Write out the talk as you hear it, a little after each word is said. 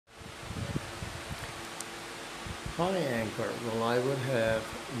Hi Anchor. Well, I would have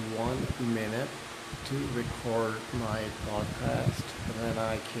 1 minute to record my podcast, and then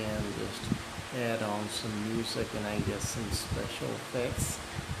I can just add on some music and I guess some special effects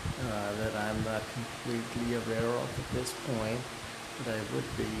that I'm not completely aware of at this point, but I would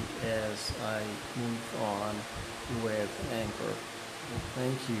be as I move on with Anchor. Well,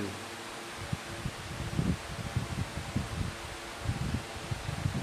 thank you.